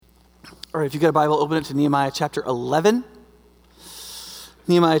All right, if you've got a Bible, open it to Nehemiah chapter 11.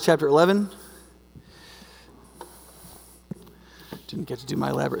 Nehemiah chapter 11. Didn't get to do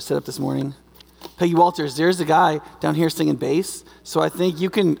my elaborate setup this morning. Peggy Walters, there's a guy down here singing bass, so I think you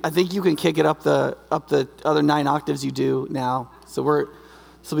can kick it up the other 9 octaves you do now. So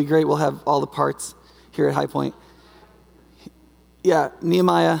this will be great. We'll have all the parts here at High Point. Yeah,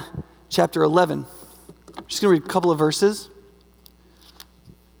 Nehemiah chapter 11. I'm just going to read a couple of verses.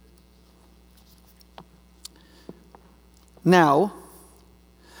 Now,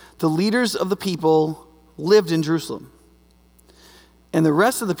 the leaders of the people lived in Jerusalem, and the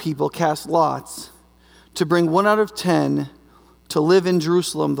rest of the people cast lots to bring 1 out of 10 to live in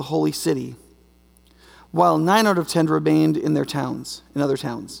Jerusalem, the holy city, while 9 out of 10 remained in their towns, in other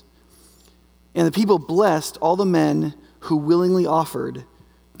towns. And the people blessed all the men who willingly offered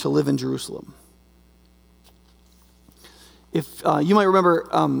to live in Jerusalem. If you might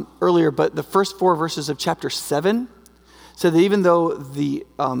remember earlier, but the first 4 verses of chapter 7 said that even though the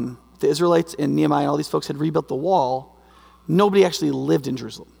Israelites and Nehemiah and all these folks had rebuilt the wall, nobody actually lived in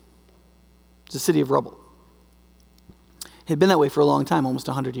Jerusalem. It's a city of rubble. It had been that way for a long time, almost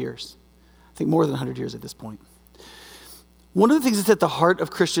 100 years. I think more than 100 years at this point. One of the things that's at the heart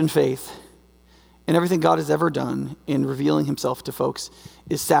of Christian faith and everything God has ever done in revealing himself to folks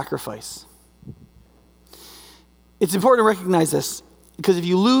is sacrifice. It's important to recognize this, because if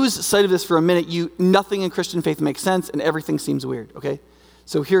you lose sight of this for a minute, nothing in Christian faith makes sense and everything seems weird, okay?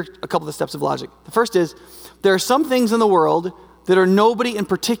 So here are a couple of the steps of logic. The first is, there are some things in the world that are nobody in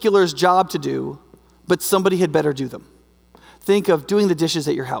particular's job to do, but somebody had better do them. Think of doing the dishes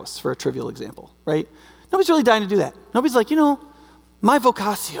at your house, for a trivial example, right? Nobody's really dying to do that. Nobody's like, my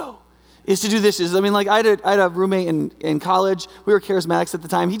vocatio is to do dishes. I mean, like I had a roommate in college. We were charismatics at the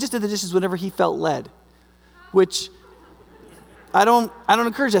time. He just did the dishes whenever he felt led, which I don't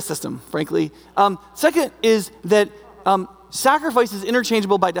encourage that system, frankly. Second is that sacrifice is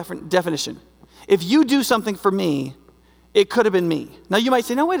interchangeable by definition. If you do something for me, it could have been me. Now you might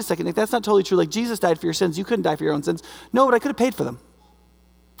say, no, wait a second, Nick, that's not totally true. Like Jesus died for your sins. You couldn't die for your own sins. No, but I could have paid for them.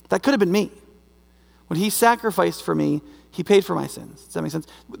 That could have been me. When he sacrificed for me, he paid for my sins. Does that make sense?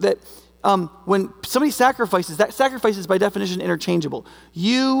 That when somebody sacrifices, that sacrifice is by definition interchangeable.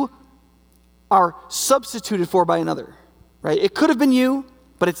 You are substituted for by another. Right? It could have been you,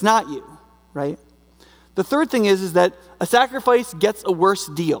 but it's not you, right? The third thing is that a sacrifice gets a worse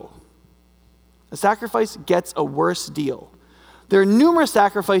deal. A sacrifice gets a worse deal. There are numerous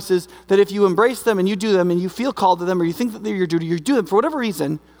sacrifices that if you embrace them and you do them and you feel called to them or you think that they're your duty, you do them for whatever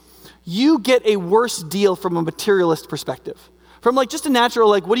reason, you get a worse deal from a materialist perspective. From like just a natural,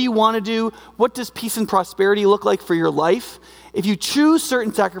 like, what do you want to do? What does peace and prosperity look like for your life? If you choose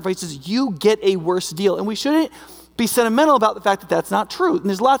certain sacrifices, you get a worse deal. And we shouldn't be sentimental about the fact that that's not true. And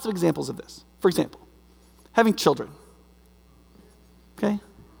there's lots of examples of this. For example, having children. Okay?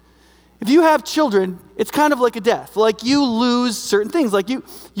 If you have children, it's kind of like a death. Like you lose certain things. Like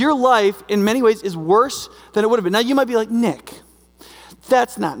your life in many ways is worse than it would have been. Now you might be like, Nick,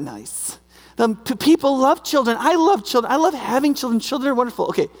 that's not nice. People love children. I love children. I love having children. Children are wonderful.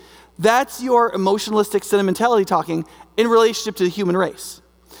 Okay, that's your emotionalistic sentimentality talking in relationship to the human race.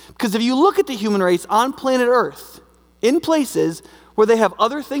 Because if you look at the human race on planet Earth, in places where they have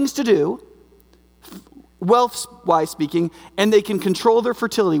other things to do, wealth-wise speaking, and they can control their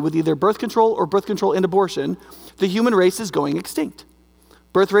fertility with either birth control or birth control and abortion, the human race is going extinct.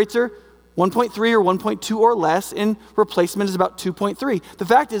 Birth rates are 1.3 or 1.2 or less, and replacement is about 2.3. The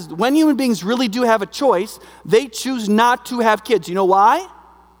fact is, when human beings really do have a choice, they choose not to have kids. You know why?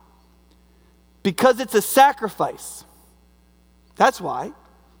 Because it's a sacrifice. That's why.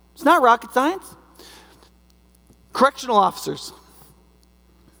 It's not rocket science. Correctional officers.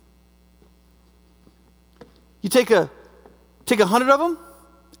 You take 100 of them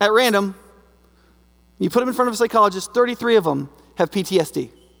at random, you put them in front of a psychologist, 33 of them have PTSD.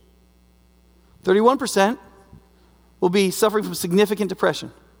 31% will be suffering from significant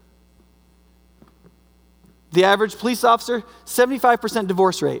depression. The average police officer, 75%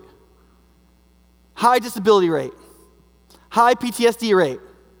 divorce rate. High disability rate. High PTSD rate.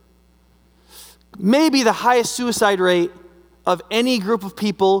 Maybe the highest suicide rate of any group of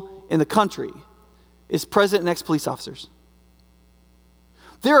people in the country is president and ex-police officers.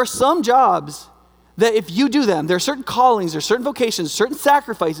 There are some jobs that if you do them, there are certain callings, there are certain vocations, certain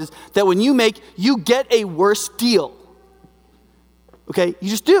sacrifices that when you make, you get a worse deal. Okay? You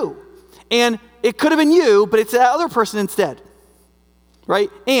just do. And it could have been you, but it's that other person instead. Right?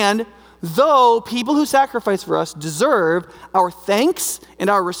 And though people who sacrifice for us deserve our thanks and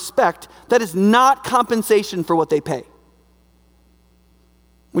our respect, that is not compensation for what they pay.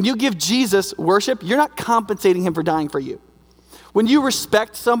 When you give Jesus worship, you're not compensating him for dying for you. When you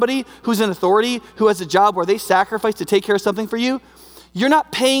respect somebody who's in authority, who has a job where they sacrifice to take care of something for you, you're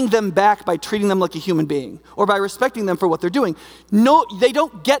not paying them back by treating them like a human being or by respecting them for what they're doing. No, they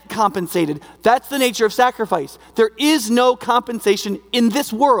don't get compensated. That's the nature of sacrifice. There is no compensation in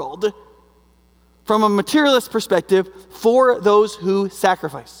this world from a materialist perspective for those who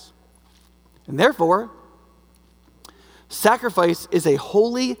sacrifice. And therefore, sacrifice is a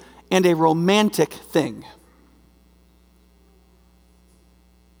holy and a romantic thing.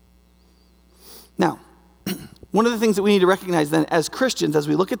 Now, one of the things that we need to recognize then as Christians, as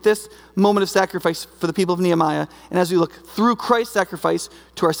we look at this moment of sacrifice for the people of Nehemiah, and as we look through Christ's sacrifice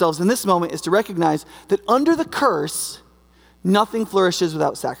to ourselves in this moment, is to recognize that under the curse, nothing flourishes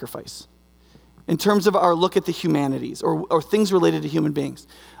without sacrifice. In terms of our look at the humanities or things related to human beings.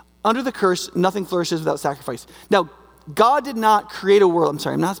 Under the curse, nothing flourishes without sacrifice. Now, God did not create a world. I'm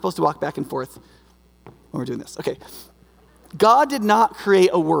sorry, I'm not supposed to walk back and forth when we're doing this. Okay. God did not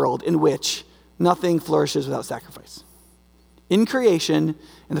create a world in which nothing flourishes without sacrifice. In creation,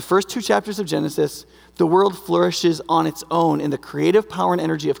 in the first 2 chapters of Genesis, the world flourishes on its own in the creative power and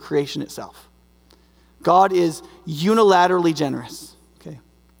energy of creation itself. God is unilaterally generous. Okay.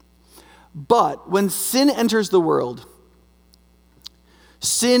 But when sin enters the world,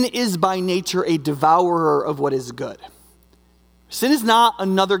 sin is by nature a devourer of what is good. Sin is not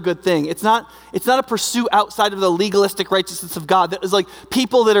another good thing. It's not a pursuit outside of the legalistic righteousness of God that is like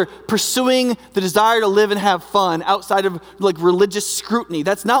people that are pursuing the desire to live and have fun outside of like religious scrutiny.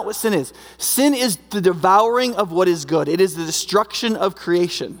 That's not what sin is. Sin is the devouring of what is good. It is the destruction of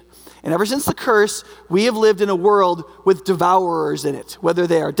creation. And ever since the curse, we have lived in a world with devourers in it, whether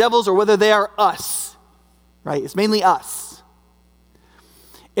they are devils or whether they are us, right? It's mainly us.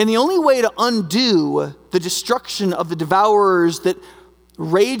 And the only way to undo the destruction of the devourers that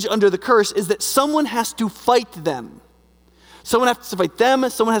rage under the curse is that someone has to fight them. Someone has to fight them.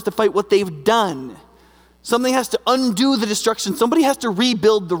 Someone has to fight what they've done. Something has to undo the destruction. Somebody has to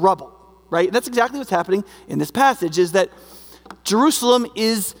rebuild the rubble, right? And that's exactly what's happening in this passage, is that Jerusalem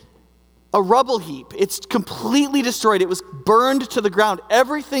is a rubble heap. It's completely destroyed. It was burned to the ground.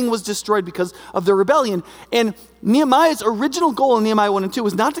 Everything was destroyed because of the rebellion. And Nehemiah's original goal in Nehemiah 1 and 2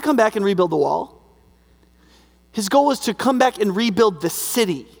 was not to come back and rebuild the wall. His goal was to come back and rebuild the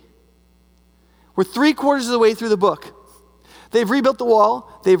city. We're 3/4 of the way through the book. They've rebuilt the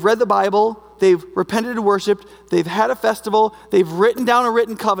wall. They've read the Bible. They've repented and worshiped. They've had a festival. They've written down a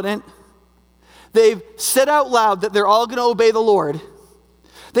written covenant. They've said out loud that they're all going to obey the Lord.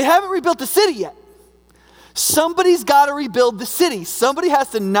 They haven't rebuilt the city yet. Somebody's got to rebuild the city. Somebody has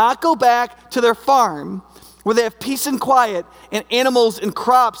to not go back to their farm where they have peace and quiet and animals and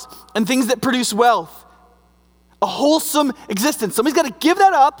crops and things that produce wealth. A wholesome existence. Somebody's got to give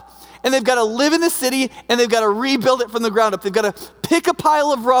that up, and they've got to live in the city, and they've got to rebuild it from the ground up. They've got to pick a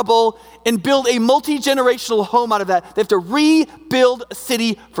pile of rubble and build a multi-generational home out of that. They have to rebuild a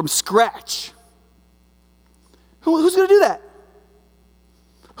city from scratch. Who's going to do that?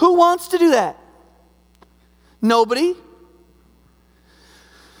 Who wants to do that? Nobody.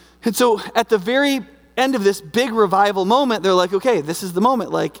 And so at the very end of this big revival moment, they're like, okay, this is the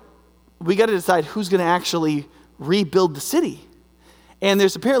moment. Like, we got to decide who's going to actually rebuild the city. And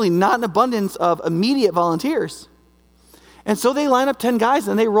there's apparently not an abundance of immediate volunteers. And so they line up 10 guys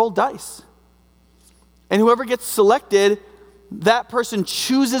and they roll dice. And whoever gets selected, that person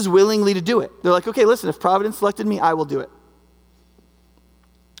chooses willingly to do it. They're like, okay, listen, if Providence selected me, I will do it.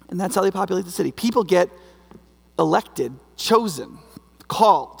 And that's how they populate the city. People get elected, chosen,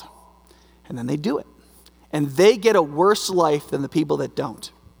 called, and then they do it. And they get a worse life than the people that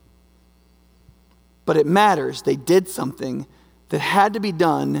don't. But it matters. They did something that had to be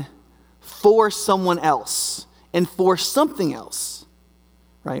done for someone else and for something else,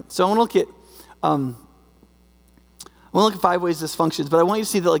 right? So I want to look at 5 ways this functions, but I want you to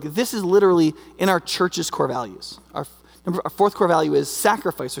see that like this is literally in our church's core values. Our 4th core value is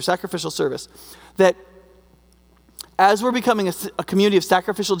sacrifice or sacrificial service. That as we're becoming a community of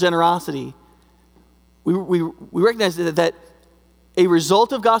sacrificial generosity, we recognize that a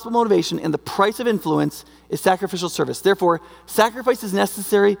result of gospel motivation and the price of influence is sacrificial service. Therefore, sacrifice is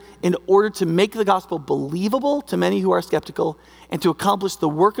necessary in order to make the gospel believable to many who are skeptical and to accomplish the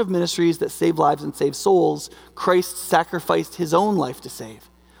work of ministries that save lives and save souls. Christ sacrificed his own life to save.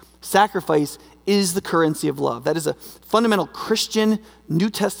 Sacrifice is the currency of love. That is a fundamental Christian, New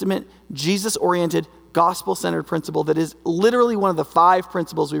Testament, Jesus-oriented, gospel-centered principle that is literally one of the 5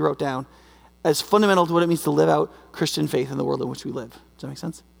 principles we wrote down as fundamental to what it means to live out Christian faith in the world in which we live. Does that make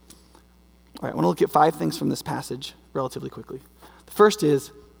sense? All right, I want to look at 5 things from this passage relatively quickly. The first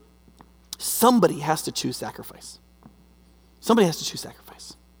is somebody has to choose sacrifice. Somebody has to choose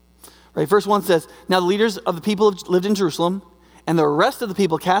sacrifice. Right? Verse 1 says, now the leaders of the people lived in Jerusalem, and the rest of the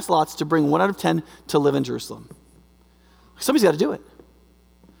people cast lots to bring 1 out of 10 to live in Jerusalem. Somebody's got to do it.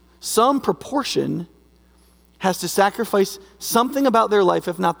 Some proportion has to sacrifice something about their life,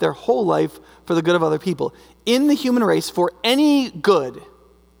 if not their whole life, for the good of other people. In the human race, for any good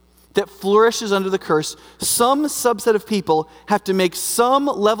that flourishes under the curse, some subset of people have to make some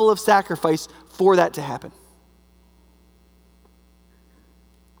level of sacrifice for that to happen.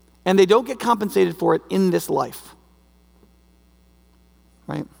 And they don't get compensated for it in this life.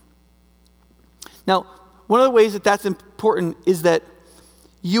 Right? Now, one of the ways that that's important is that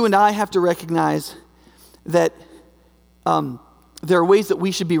you and I have to recognize that there are ways that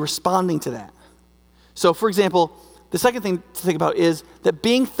we should be responding to that. So, for example, the second thing to think about is that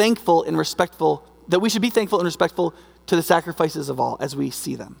being thankful and respectful, that we should be thankful and respectful to the sacrifices of all as we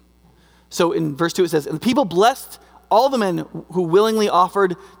see them. So in verse 2 it says, and the people blessed all the men who willingly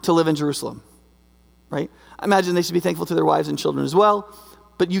offered to live in Jerusalem. Right? I imagine they should be thankful to their wives and children as well,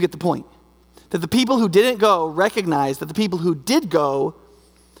 but you get the point. That the people who didn't go recognize that the people who did go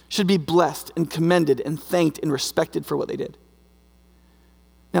should be blessed and commended and thanked and respected for what they did.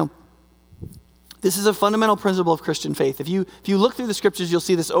 Now, this is a fundamental principle of Christian faith. If you look through the scriptures, you'll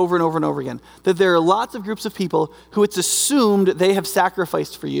see this over and over and over again, that there are lots of groups of people who it's assumed they have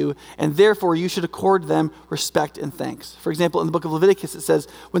sacrificed for you, and therefore you should accord them respect and thanks. For example, in the book of Leviticus, it says,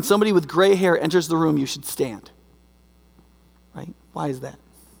 when somebody with gray hair enters the room, you should stand. Right? Why is that?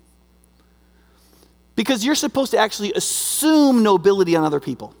 Because you're supposed to actually assume nobility on other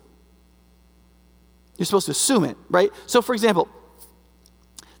people. You're supposed to assume it, right? So, for example,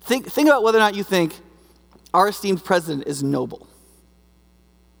 think about whether or not you think our esteemed president is noble,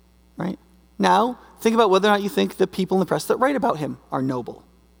 right? Now, think about whether or not you think the people in the press that write about him are noble,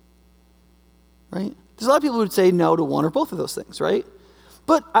 right? There's a lot of people who would say no to one or both of those things, right?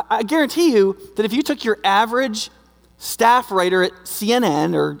 But I guarantee you that if you took your average staff writer at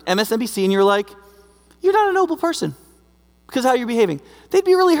CNN or MSNBC and you're like, you're not a noble person because of how you're behaving, they'd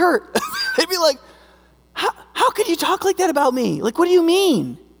be really hurt. They'd be like, how could you talk like that about me? Like, what do you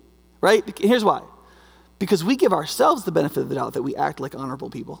mean? Right? Here's why. Because we give ourselves the benefit of the doubt that we act like honorable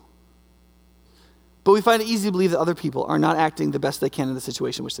people. But we find it easy to believe that other people are not acting the best they can in the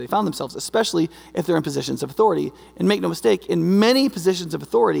situation in which they found themselves, especially if they're in positions of authority. And make no mistake, in many positions of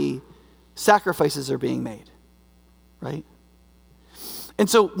authority, sacrifices are being made. Right? And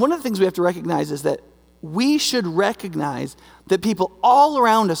so one of the things we have to recognize is that we should recognize that people all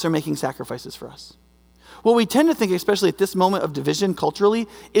around us are making sacrifices for us. What we tend to think, especially at this moment of division culturally,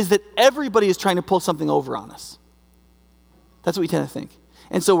 is that everybody is trying to pull something over on us. That's what we tend to think.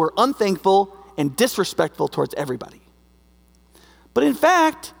 And so we're unthankful and disrespectful towards everybody. But in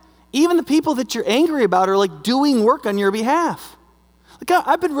fact, even the people that you're angry about are like doing work on your behalf. Like,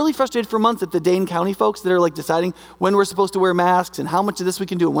 I've been really frustrated for months at the Dane County folks that are like deciding when we're supposed to wear masks and how much of this we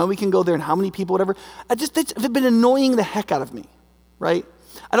can do and when we can go there and how many people, whatever. They've been annoying the heck out of me, right?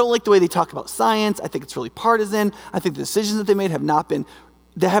 I don't like the way they talk about science. I think it's really partisan. I think the decisions that they made have not been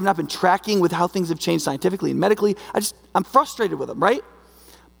tracking with how things have changed scientifically and medically. I'm frustrated with them, right?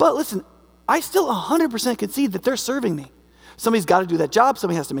 But listen, I still 100% concede that they're serving me. Somebody's got to do that job.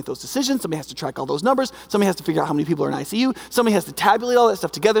 Somebody has to make those decisions. Somebody has to track all those numbers. Somebody has to figure out how many people are in ICU. Somebody has to tabulate all that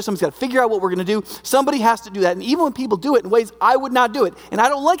stuff together. Somebody's got to figure out what we're going to do. Somebody has to do that. And even when people do it in ways I would not do it, and I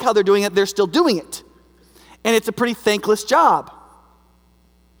don't like how they're doing it, they're still doing it. And it's a pretty thankless job.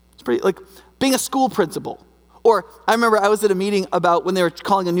 It's pretty, like being a school principal. Or I remember I was at a meeting about when they were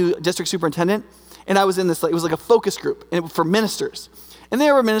calling a new district superintendent, and I was in this, it was like a focus group for ministers. And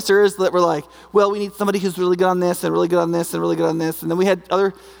there were ministers that were like, well, we need somebody who's really good on this and really good on this and really good on this. And then we had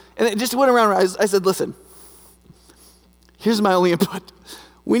other, and it just went around. I said, listen, here's my only input.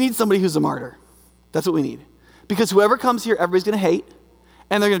 We need somebody who's a martyr. That's what we need. Because whoever comes here, everybody's going to hate,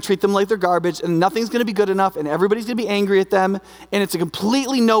 and they're going to treat them like they're garbage, and nothing's going to be good enough, and everybody's going to be angry at them, and it's a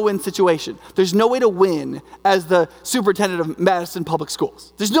completely no-win situation. There's no way to win as the superintendent of Madison Public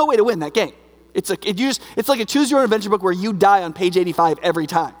Schools. There's no way to win that game. It's like a choose-your-own-adventure book where you die on page 85 every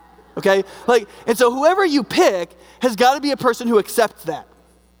time, okay? And so whoever you pick has got to be a person who accepts that,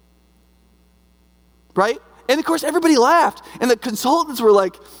 right? And of course, everybody laughed, and the consultants were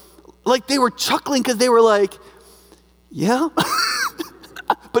like they were chuckling because they were like, yeah,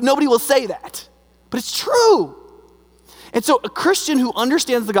 but nobody will say that. But it's true. And so a Christian who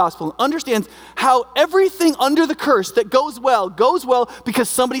understands the gospel and understands how everything under the curse that goes well because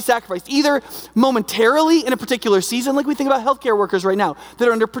somebody sacrificed, either momentarily in a particular season, like we think about healthcare workers right now that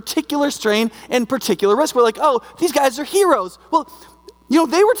are under particular strain and particular risk. We're like, oh, these guys are heroes. Well,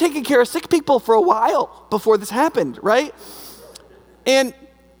 They were taking care of sick people for a while before this happened, right?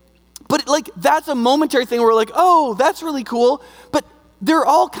 But that's a momentary thing where we're like, oh, that's really cool. But there are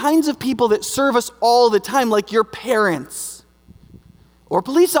all kinds of people that serve us all the time, like your parents or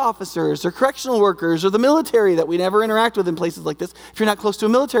police officers or correctional workers or the military that we never interact with in places like this if you're not close to a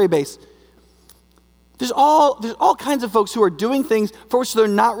military base. There's all kinds of folks who are doing things for which they're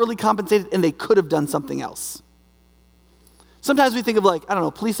not really compensated and they could have done something else. Sometimes we think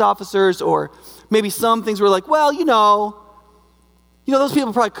of police officers or maybe some things we're like, well, those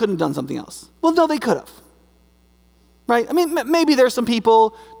people probably couldn't have done something else. Well, no, they could have. Right? I mean, maybe there's some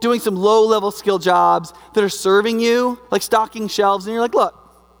people doing some low-level skill jobs that are serving you, like stocking shelves, and you're like, look,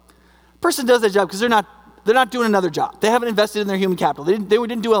 person does that job because they're not doing another job. They haven't invested in their human capital. They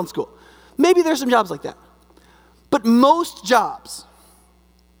didn't do well in school. Maybe there's some jobs like that. But most jobs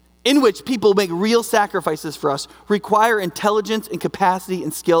in which people make real sacrifices for us require intelligence and capacity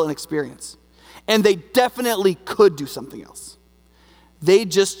and skill and experience. And they definitely could do something else. They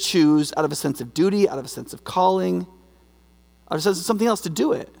just choose out of a sense of duty, out of a sense of calling, out of a sense of something else to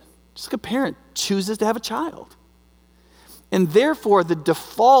do it. Just like a parent chooses to have a child. And therefore, the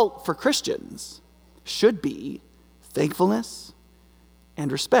default for Christians should be thankfulness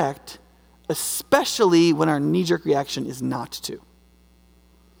and respect, especially when our knee-jerk reaction is not to.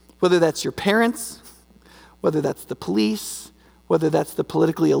 Whether that's your parents, whether that's the police, whether that's the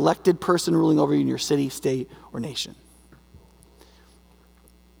politically elected person ruling over you in your city, state, or nation.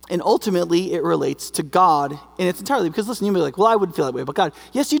 And ultimately, it relates to God in its entirety. Because listen, you may be like, well, I wouldn't feel that way about God.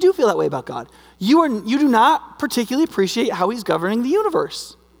 Yes, you do feel that way about God. You do not particularly appreciate how he's governing the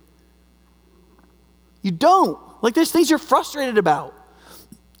universe. You don't. There's things you're frustrated about.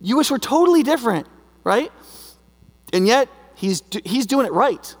 You wish were totally different, right? And yet, he's doing it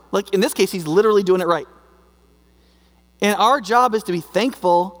right. In this case, he's literally doing it right. And our job is to be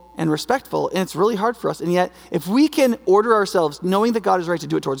thankful and respectful, and it's really hard for us. And yet, if we can order ourselves, knowing that God is right to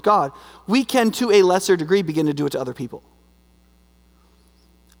do it towards God, we can, to a lesser degree, begin to do it to other people.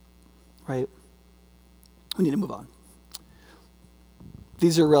 Right? We need to move on.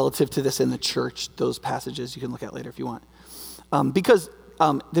 These are relative to this in the church, those passages you can look at later if you want. Because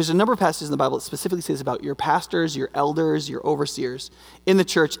there's a number of passages in the Bible that specifically says about your pastors, your elders, your overseers in the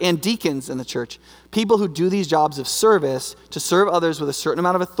church, and deacons in the church. People who do these jobs of service to serve others with a certain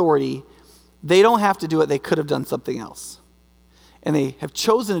amount of authority, they don't have to do it. They could have done something else. And they have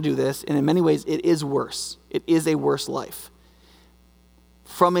chosen to do this, and in many ways, it is worse. It is a worse life.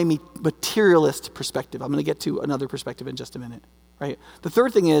 From a materialist perspective. I'm going to get to another perspective in just a minute. Right? The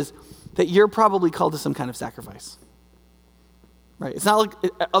third thing is that you're probably called to some kind of sacrifice. Right? It's not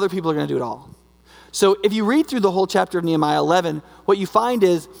like other people are going to do it all. So if you read through the whole chapter of Nehemiah 11, what you find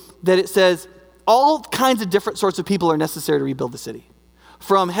is that it says all kinds of different sorts of people are necessary to rebuild the city.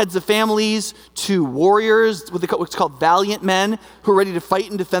 From heads of families to warriors, what's called valiant men who are ready to fight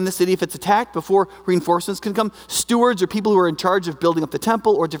and defend the city if it's attacked before reinforcements can come. Stewards or people who are in charge of building up the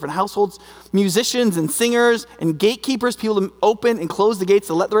temple or different households. Musicians and singers and gatekeepers, people to open and close the gates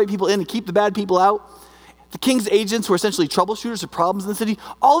to let the right people in and keep the bad people out. The king's agents who are essentially troubleshooters of problems in the city.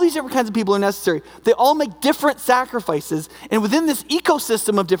 All these different kinds of people are necessary. They all make different sacrifices. And within this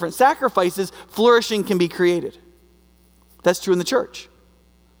ecosystem of different sacrifices, flourishing can be created. That's true in the church.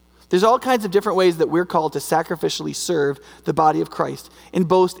 There's all kinds of different ways that we're called to sacrificially serve the body of Christ in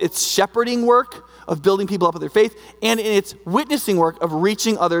both its shepherding work of building people up in their faith and in its witnessing work of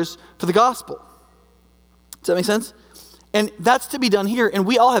reaching others for the gospel. Does that make sense? And that's to be done here. And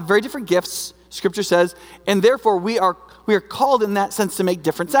we all have very different gifts, Scripture says, and therefore we are called in that sense to make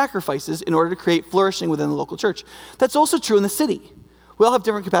different sacrifices in order to create flourishing within the local church. That's also true in the city. We all have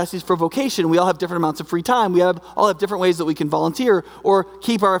different capacities for vocation. We all have different amounts of free time. We all have different ways that we can volunteer or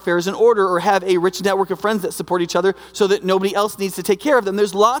keep our affairs in order or have a rich network of friends that support each other so that nobody else needs to take care of them.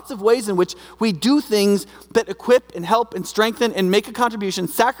 There's lots of ways in which we do things that equip and help and strengthen and make a contribution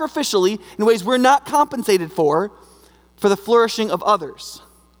sacrificially in ways we're not compensated for the flourishing of others.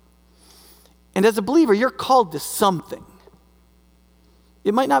 And as a believer, you're called to something.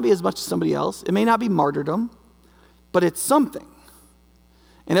 It might not be as much as somebody else. It may not be martyrdom, but it's something.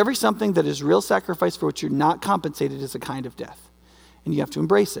 And every something that is real sacrifice for which you're not compensated is a kind of death. And you have to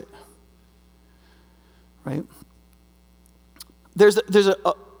embrace it. Right? There's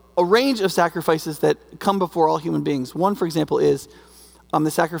a range of sacrifices that come before all human beings. One, for example, is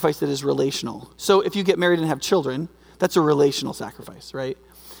the sacrifice that is relational. So if you get married and have children, that's a relational sacrifice, right?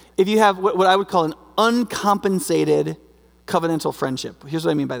 If you have what I would call an uncompensated covenantal friendship. Here's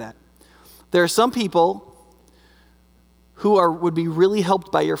what I mean by that. There are some people who would be really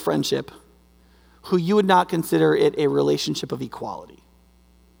helped by your friendship, who you would not consider it a relationship of equality.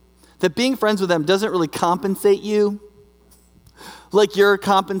 that being friends with them doesn't really compensate you like you're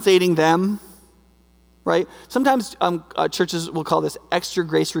compensating them, right? Sometimes churches will call this extra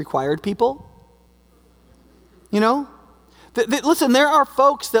grace required people. You know? Listen, there are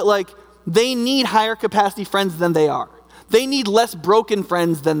folks that they need higher capacity friends than they are. They need less broken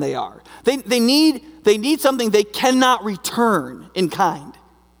friends than they are. They need something they cannot return in kind,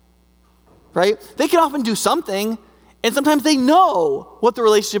 right? They can often do something, and sometimes they know what the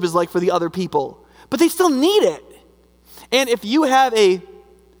relationship is like for the other people, but they still need it. And if you have a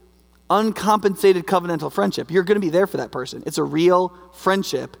uncompensated covenantal friendship, you're going to be there for that person. It's a real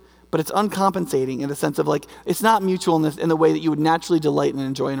friendship, but it's uncompensating in the sense of it's not mutual in the way that you would naturally delight and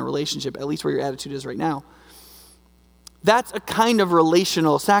enjoy in a relationship, at least where your attitude is right now. That's a kind of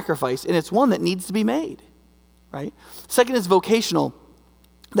relational sacrifice, and it's one that needs to be made, right? Second is vocational.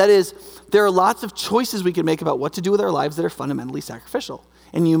 That is, there are lots of choices we can make about what to do with our lives that are fundamentally sacrificial,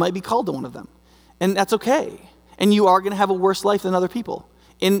 and you might be called to one of them, and that's okay. And you are going to have a worse life than other people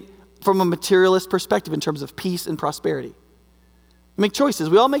from a materialist perspective in terms of peace and prosperity. You make choices.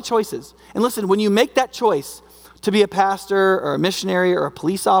 We all make choices. And listen, when you make that choice to be a pastor or a missionary or a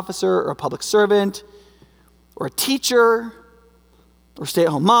police officer or a public servant or a teacher or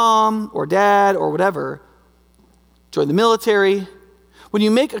stay-at-home mom or dad or whatever, join the military, when you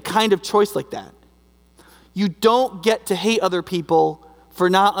make a kind of choice like that, you don't get to hate other people for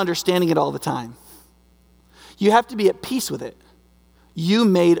not understanding it all the time. You have to be at peace with it. You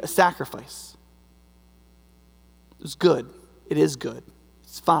made a sacrifice. It was good. It is good.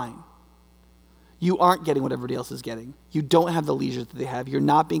 It's fine. You aren't getting what everybody else is getting. You don't have the leisure that they have. You're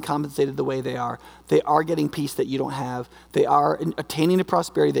not being compensated the way they are. They are getting peace that you don't have. They are attaining the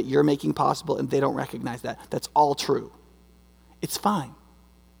prosperity that you're making possible, and they don't recognize that. That's all true. It's fine.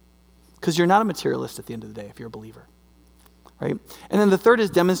 Because you're not a materialist at the end of the day if you're a believer. Right? And then the third is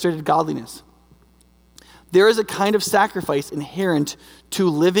demonstrated godliness. There is a kind of sacrifice inherent to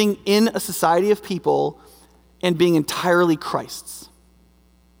living in a society of people and being entirely Christ's.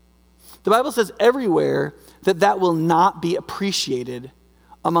 The Bible says everywhere that will not be appreciated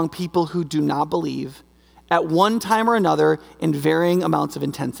among people who do not believe at one time or another in varying amounts of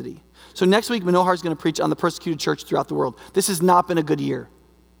intensity. So next week, Manohar is going to preach on the persecuted church throughout the world. This has not been a good year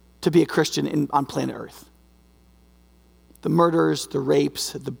to be a Christian on planet Earth. The murders, the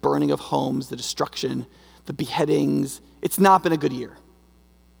rapes, the burning of homes, the destruction, the beheadings. It's not been a good year,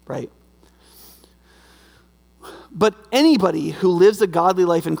 right? But anybody who lives a godly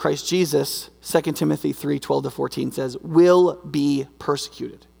life in Christ Jesus, 2 Timothy 3:12-14 says, will be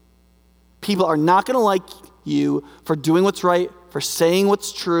persecuted. People are not going to like you for doing what's right, for saying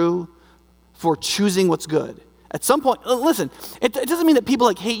what's true, for choosing what's good. At some point, listen, it doesn't mean that people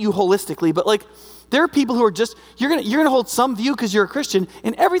hate you holistically, but there are people who are just, you're gonna hold some view because you're a Christian,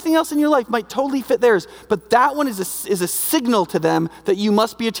 and everything else in your life might totally fit theirs, but that one is a signal to them that you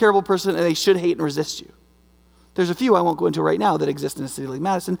must be a terrible person and they should hate and resist you. There's a few I won't go into right now that exist in a city like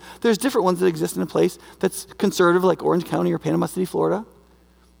Madison. There's different ones that exist in a place that's conservative like Orange County or Panama City, Florida,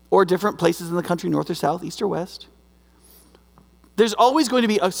 or different places in the country, north or south, east or west. There's always going to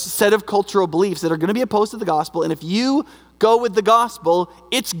be a set of cultural beliefs that are going to be opposed to the gospel, and if you go with the gospel,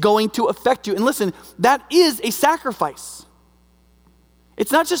 it's going to affect you. And listen, that is a sacrifice.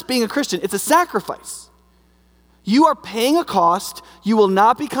 It's not just being a Christian, it's a sacrifice. You are paying a cost you will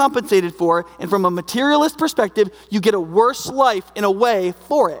not be compensated for, and from a materialist perspective, you get a worse life in a way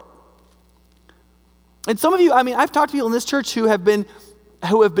for it. And some of you, I've talked to people in this church who have been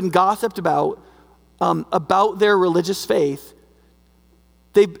gossiped about their religious faith.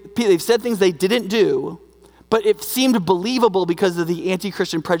 They've said things they didn't do, but it seemed believable because of the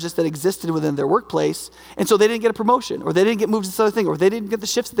anti-Christian prejudice that existed within their workplace, and so they didn't get a promotion, or they didn't get moved to this other thing, or they didn't get the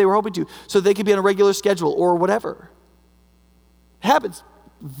shifts that they were hoping to, so they could be on a regular schedule, or whatever. It happens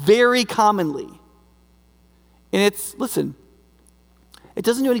very commonly. And listen, it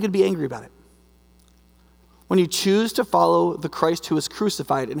doesn't do any good to be angry about it. When you choose to follow the Christ who was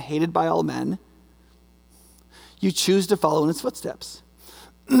crucified and hated by all men, you choose to follow in his footsteps.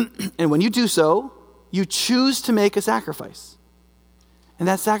 And when you do so, you choose to make a sacrifice. And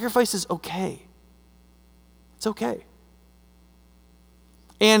that sacrifice is okay. It's okay.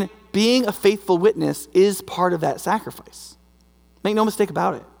 And being a faithful witness is part of that sacrifice. Make no mistake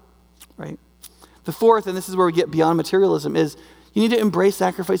about it, right? The fourth, and this is where we get beyond materialism, is you need to embrace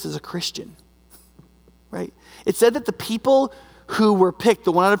sacrifice as a Christian, right? It said that the people who were picked,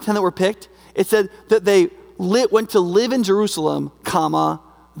 the 1 out of 10 that were picked, it said that they went to live in Jerusalem,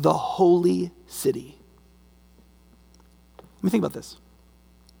 the holy city. Let me think about this.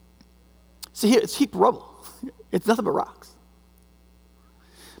 See here, it's heaped rubble. It's nothing but rocks.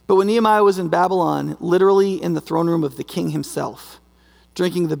 But when Nehemiah was in Babylon, literally in the throne room of the king himself,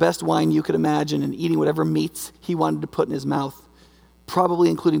 drinking the best wine you could imagine and eating whatever meats he wanted to put in his mouth, probably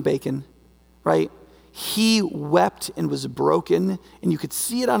including bacon, right? He wept and was broken, and you could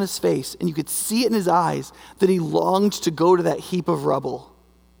see it on his face, and you could see it in his eyes that he longed to go to that heap of rubble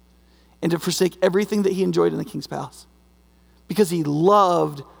and to forsake everything that he enjoyed in the king's palace because he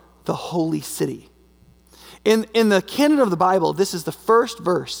loved the holy city. In the canon of the Bible, this is the first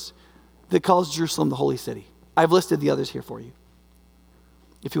verse that calls Jerusalem the holy city. I've listed the others here for you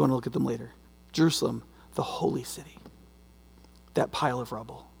if you want to look at them later. Jerusalem, the holy city, that pile of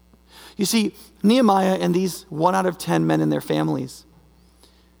rubble. You see, Nehemiah and these 1 out of 10 men and their families,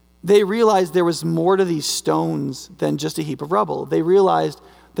 they realized there was more to these stones than just a heap of rubble. They realized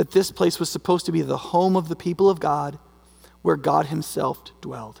that this place was supposed to be the home of the people of God, where God himself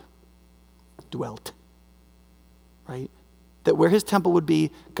dwelt. Right? That where his temple would be,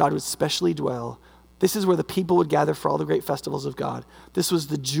 God would specially dwell. This is where the people would gather for all the great festivals of God. This was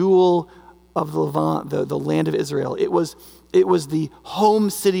the jewel of the Levant, the land of Israel. It was the home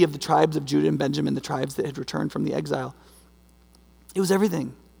city of the tribes of Judah and Benjamin, the tribes that had returned from the exile. It was everything.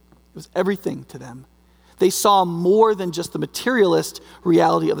 It was everything to them. They saw more than just the materialist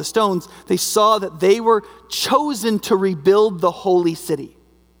reality of the stones. They saw that they were chosen to rebuild the holy city.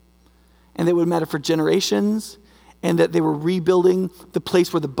 And it would matter for generations, and that they were rebuilding the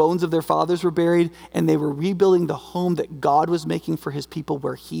place where the bones of their fathers were buried, and they were rebuilding the home that God was making for his people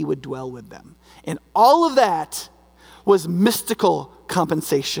where he would dwell with them. And all of that was mystical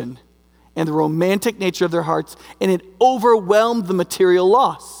compensation and the romantic nature of their hearts, and it overwhelmed the material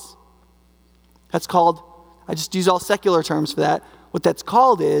loss. That's called, I just use all secular terms for that. What that's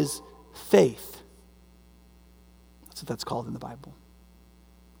called is faith. That's what that's called in the Bible.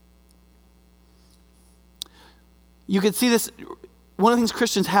 You can see this, one of the things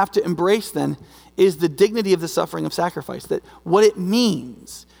Christians have to embrace then is the dignity of the suffering of sacrifice, that what it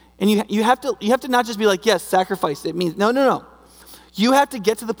means. And you have to not just be like, yes, sacrifice, it means, no. You have to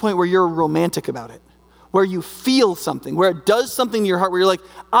get to the point where you're romantic about it, where you feel something, where it does something to your heart, where you're like,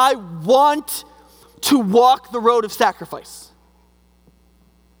 I want to walk the road of sacrifice.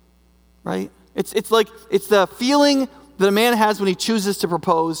 Right? It's the feeling that a man has when he chooses to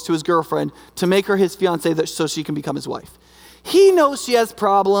propose to his girlfriend to make her his fiancée so she can become his wife. He knows she has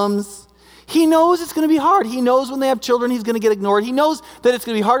problems. He knows it's going to be hard. He knows when they have children he's going to get ignored. He knows that it's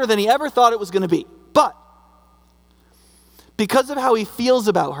going to be harder than he ever thought it was going to be. But because of how he feels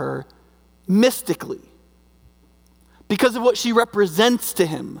about her mystically, because of what she represents to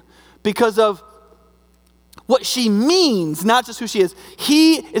him, because of what she means, not just who she is.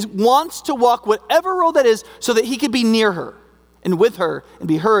 Wants to walk whatever road that is so that he could be near her and with her and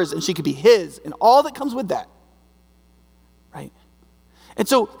be hers and she could be his and all that comes with that. Right? And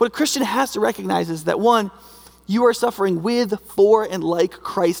so what a Christian has to recognize is that one, you are suffering with, for, and like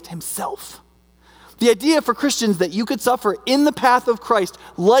Christ himself. The idea for Christians that you could suffer in the path of Christ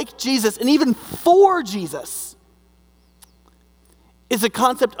like Jesus and even for Jesus is a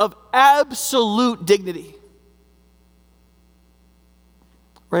concept of absolute dignity.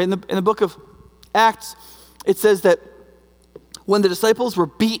 Right? In the book of Acts, it says that when the disciples were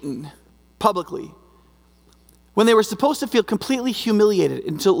beaten publicly, when they were supposed to feel completely humiliated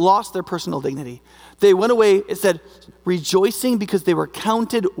and lost their personal dignity, they went away, it said, rejoicing because they were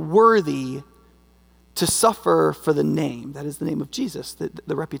counted worthy to suffer for the name. That is the name of Jesus,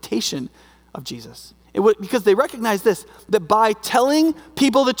 the reputation of Jesus. Because they recognized this, that by telling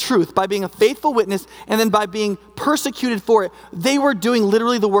people the truth, by being a faithful witness, and then by being persecuted for it, they were doing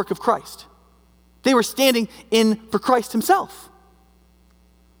literally the work of Christ. They were standing in for Christ himself.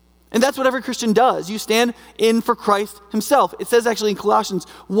 And that's what every Christian does. You stand in for Christ himself. It says actually in Colossians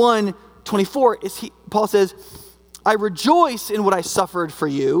 1:24, Paul says, I rejoice in what I suffered for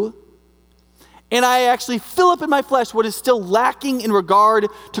you, and I actually fill up in my flesh what is still lacking in regard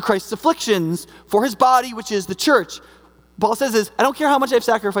to Christ's afflictions for his body, which is the church. Paul says this, I don't care how much I've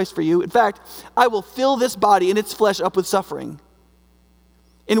sacrificed for you. In fact, I will fill this body and its flesh up with suffering.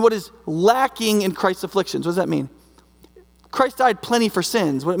 In what is lacking in Christ's afflictions. What does that mean? Christ died plenty for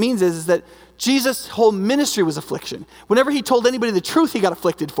sins. What it means is that Jesus' whole ministry was affliction. Whenever he told anybody the truth, he got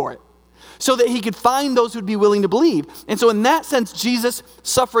afflicted for it, so that he could find those who'd be willing to believe. And so in that sense, Jesus'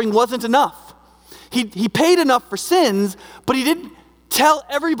 suffering wasn't enough. He paid enough for sins, but he didn't tell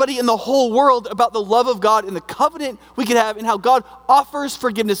everybody in the whole world about the love of God and the covenant we could have and how God offers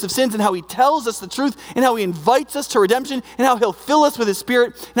forgiveness of sins and how he tells us the truth and how he invites us to redemption and how he'll fill us with his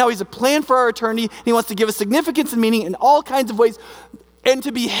spirit and how he's a plan for our eternity and he wants to give us significance and meaning in all kinds of ways. and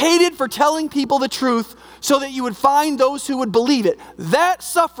to be hated for telling people the truth so that you would find those who would believe it. That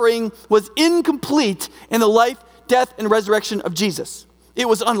suffering was incomplete in the life, death, and resurrection of Jesus. It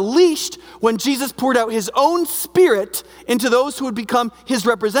was unleashed when Jesus poured out his own Spirit into those who would become his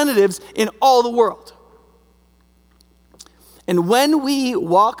representatives in all the world. And when we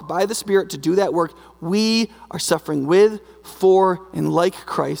walk by the Spirit to do that work, we are suffering with, for, and like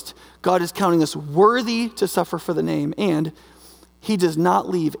Christ. God is counting us worthy to suffer for the name, and he does not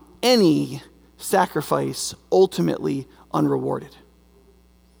leave any sacrifice ultimately unrewarded.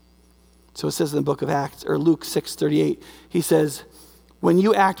 So it says in the book of Acts, or Luke 6:38, he says, when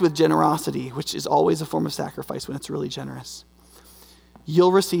you act with generosity, which is always a form of sacrifice when it's really generous,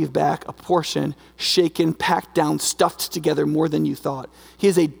 you'll receive back a portion, shaken, packed down, stuffed together more than you thought. He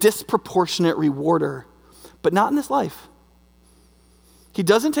is a disproportionate rewarder, but not in this life. He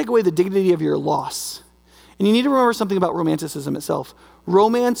doesn't take away the dignity of your loss. And you need to remember something about romanticism itself.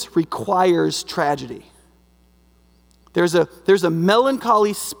 Romance requires tragedy. There's a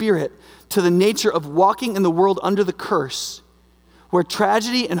melancholy spirit to the nature of walking in the world under the curse, where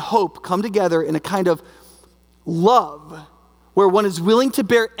tragedy and hope come together in a kind of love where one is willing to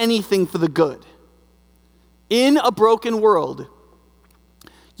bear anything for the good. In a broken world,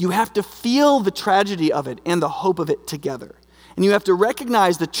 you have to feel the tragedy of it and the hope of it together. And you have to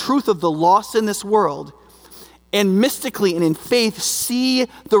recognize the truth of the loss in this world and mystically and in faith see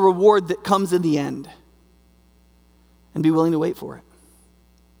the reward that comes in the end and be willing to wait for it.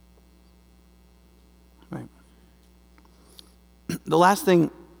 Right. The last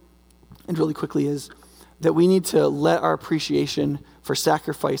thing, and really quickly, is that we need to let our appreciation for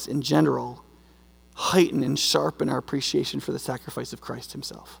sacrifice in general heighten and sharpen our appreciation for the sacrifice of Christ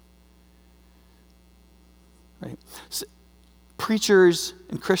himself. Right? So, preachers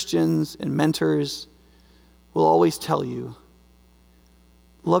and Christians and mentors will always tell you,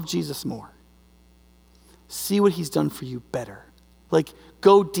 love Jesus more. See what he's done for you better. Like,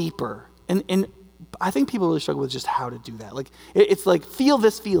 go deeper. And I think people really struggle with just how to do that. Like, it's like, feel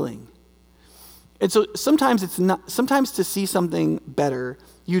this feeling. And so sometimes to see something better,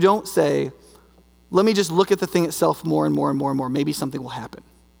 you don't say, let me just look at the thing itself more and more and more and more. Maybe something will happen.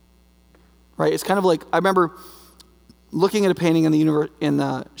 Right? It's kind of like, I remember looking at a painting in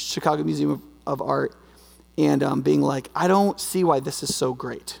the Chicago Museum of Art and being like, I don't see why this is so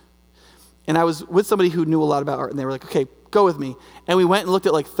great. And I was with somebody who knew a lot about art, and they were like, okay, go with me. And we went and looked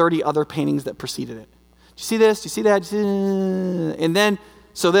at like 30 other paintings that preceded it. Do you see this? Do you see that? And then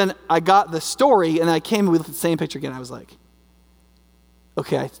I got the story, and I came with the same picture again. I was like,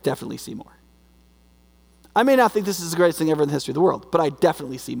 okay, I definitely see more. I may not think this is the greatest thing ever in the history of the world, but I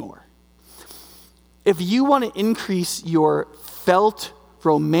definitely see more. If you want to increase your felt,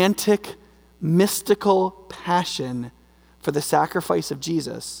 romantic, mystical passion for the sacrifice of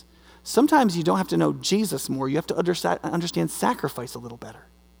Jesus, sometimes you don't have to know Jesus more. You have to understand sacrifice a little better.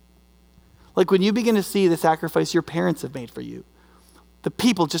 Like when you begin to see the sacrifice your parents have made for you, the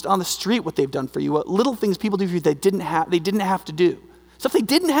people just on the street, what they've done for you, what little things people do for you they didn't have to do. Stuff they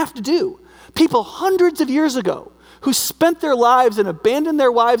didn't have to do. People hundreds of years ago who spent their lives and abandoned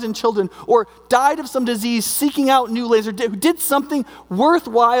their wives and children or died of some disease seeking out new ways, or who did something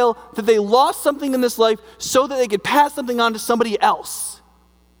worthwhile, that they lost something in this life so that they could pass something on to somebody else.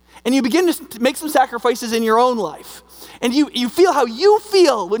 And you begin to make some sacrifices in your own life. And you feel how you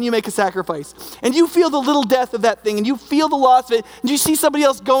feel when you make a sacrifice. And you feel the little death of that thing. And you feel the loss of it. And you see somebody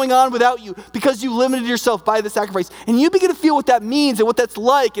else going on without you because you limited yourself by the sacrifice. And you begin to feel what that means and what that's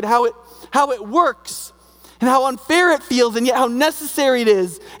like and how it works. And how unfair it feels and yet how necessary it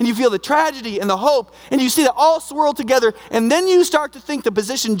is. And you feel the tragedy and the hope. And you see that all swirl together. And then you start to think the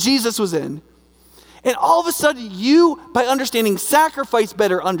position Jesus was in. And all of a sudden you, by understanding sacrifice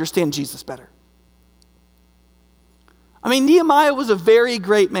better, understand Jesus better. I mean, Nehemiah was a very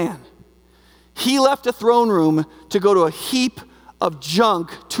great man. He left a throne room to go to a heap of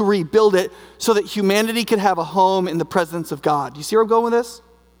junk to rebuild it so that humanity could have a home in the presence of God. Do you see where I'm going with this?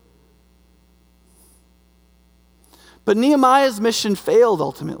 But Nehemiah's mission failed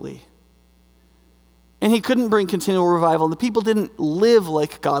ultimately. And he couldn't bring continual revival. And the people didn't live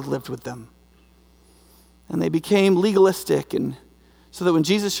like God lived with them. And they became legalistic. And so that when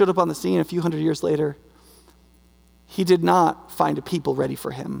Jesus showed up on the scene a few hundred years later, he did not find a people ready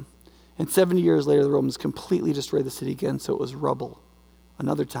for him. And 70 years later, the Romans completely destroyed the city again, so it was rubble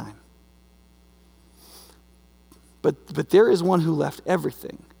another time. But there is one who left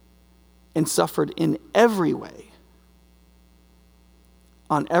everything and suffered in every way,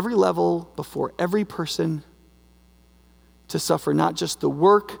 on every level, before every person, to suffer not just the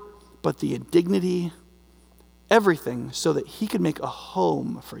work, but the indignity everything so that he could make a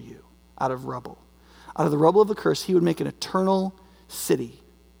home for you out of rubble. Out of the rubble of the curse, he would make an eternal city.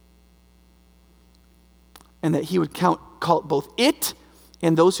 And that he would call both it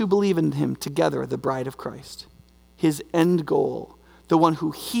and those who believe in him together the bride of Christ. His end goal, the one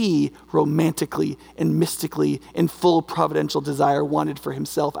who he romantically and mystically in full providential desire wanted for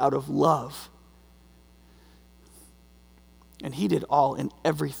himself out of love. And he did all and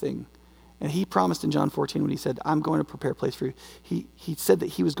everything. And he promised in John 14 when he said, I'm going to prepare a place for you. He said that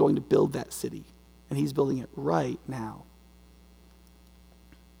he was going to build that city. And he's building it right now.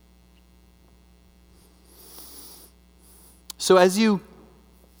 So as you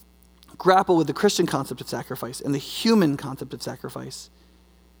grapple with the Christian concept of sacrifice and the human concept of sacrifice,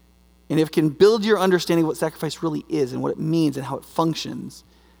 and if it can build your understanding of what sacrifice really is and what it means and how it functions,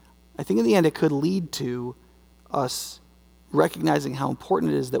 I think in the end it could lead to us recognizing how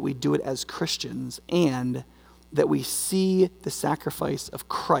important it is that we do it as Christians and that we see the sacrifice of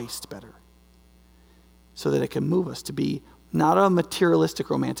Christ better so that it can move us to be not a materialistic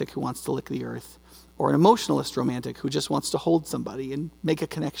romantic who wants to lick the earth or an emotionalist romantic who just wants to hold somebody and make a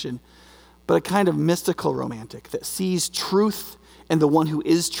connection, but a kind of mystical romantic that sees truth and the one who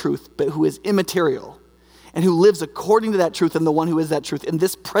is truth, but who is immaterial and who lives according to that truth and the one who is that truth in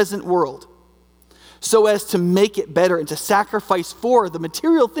this present world, so as to make it better and to sacrifice for the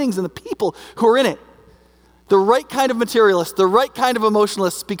material things and the people who are in it. The right kind of materialist, the right kind of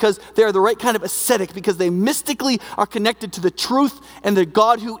emotionalist, because they are the right kind of ascetic, because they mystically are connected to the truth and the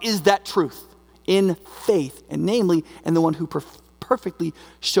God who is that truth in faith, and namely, and the one who perfectly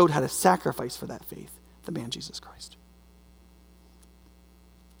showed how to sacrifice for that faith, the man Jesus Christ.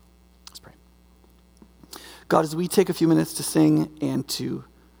 Let's pray. God, as we take a few minutes to sing and to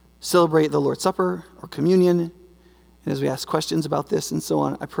celebrate the Lord's Supper or communion, and as we ask questions about this and so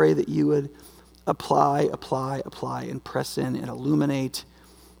on, I pray that you would apply, and press in and illuminate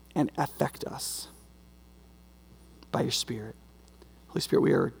and affect us by your Spirit. Holy Spirit,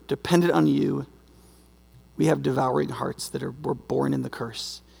 we are dependent on you. We have devouring hearts that were born in the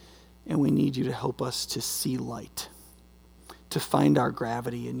curse, and we need you to help us to see light, to find our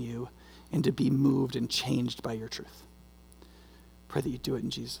gravity in you, and to be moved and changed by your truth. Pray that you do it in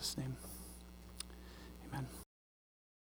Jesus' name. Amen.